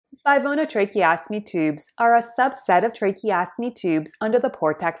Bivona tracheostomy tubes are a subset of tracheostomy tubes under the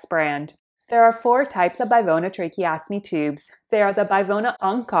Portex brand. There are 4 types of Bivona tracheostomy tubes. They are the Bivona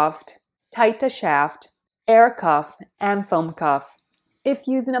uncuffed, tight to shaft, aire-cuff, and fome-cuff. If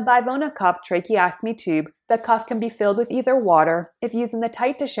using a Bivona cuff tracheostomy tube, the cuff can be filled with either water if using the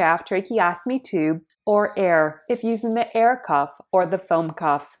tight to shaft tracheostomy tube, or air if using the aire-cuff or the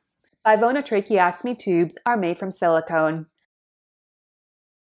fome-cuff. Bivona tracheostomy tubes are made from silicone.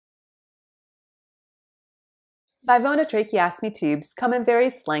 Bivona tracheostomy tubes come in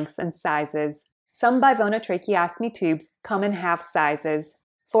various lengths and sizes. Some Bivona tracheostomy tubes come in half sizes.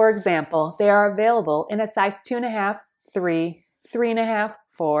 For example, they are available in a size 2.5, 3, 3.5,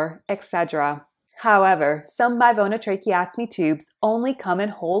 4, etc. However, some Bivona tracheostomy tubes only come in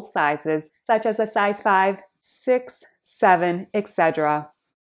whole sizes, such as a size 5, 6, 7, etc.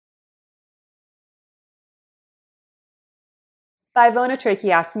 Bivona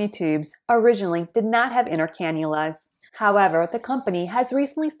tracheostomy tubes originally did not have inner cannulas. However, the company has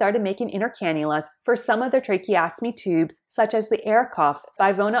recently started making inner cannulas for some of their tracheostomy tubes, such as the aire-cuff,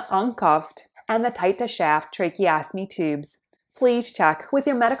 Bivona uncuffed, and the tight to shaft tracheostomy tubes. Please check with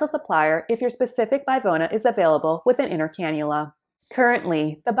your medical supplier if your specific Bivona is available with an inner cannula.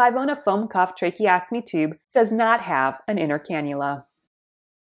 Currently, the Bivona fome-cuff tracheostomy tube does not have an inner cannula.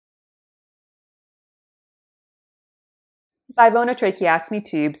 Bivona tracheostomy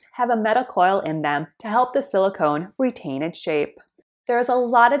tubes have a metal coil in them to help the silicone retain its shape. There is a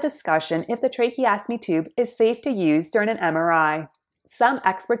lot of discussion if the tracheostomy tube is safe to use during an MRI. Some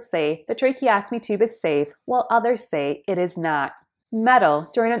experts say the tracheostomy tube is safe, while others say it is not. Metal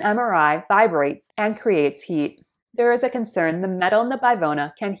during an MRI vibrates and creates heat. There is a concern the metal in the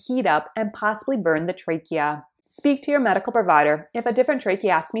Bivona can heat up and possibly burn the trachea. Speak to your medical provider if a different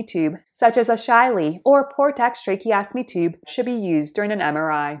tracheostomy tube, such as a Shiley or Portex tracheostomy tube, should be used during an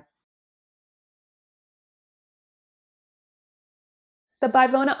MRI. The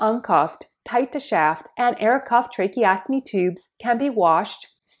Bivona uncuffed, tight to shaft, and aire-cuff tracheostomy tubes can be washed,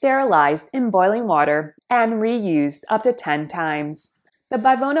 sterilized in boiling water, and reused up to 10 times. The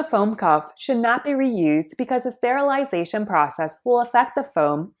Bivona fome-cuff should not be reused because the sterilization process will affect the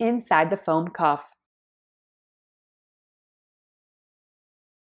foam inside the fome-cuff.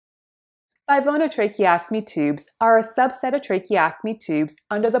 Bivona tracheostomy tubes are a subset of tracheostomy tubes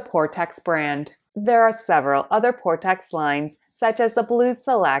under the Portex brand. There are several other Portex lines, such as the Blue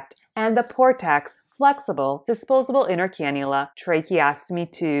Select and the Portex Flexible Disposable Inner Cannula Tracheostomy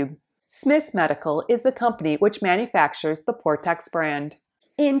Tube. Smiths Medical is the company which manufactures the Portex brand.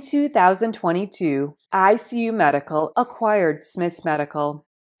 In 2022, ICU Medical acquired Smiths Medical.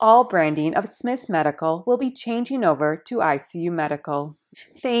 All branding of Smiths Medical will be changing over to ICU Medical.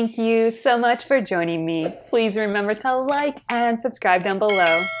 Thank you so much for joining me. Please remember to like and subscribe down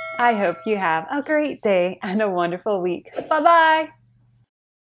below. I hope you have a great day and a wonderful week. Bye-bye!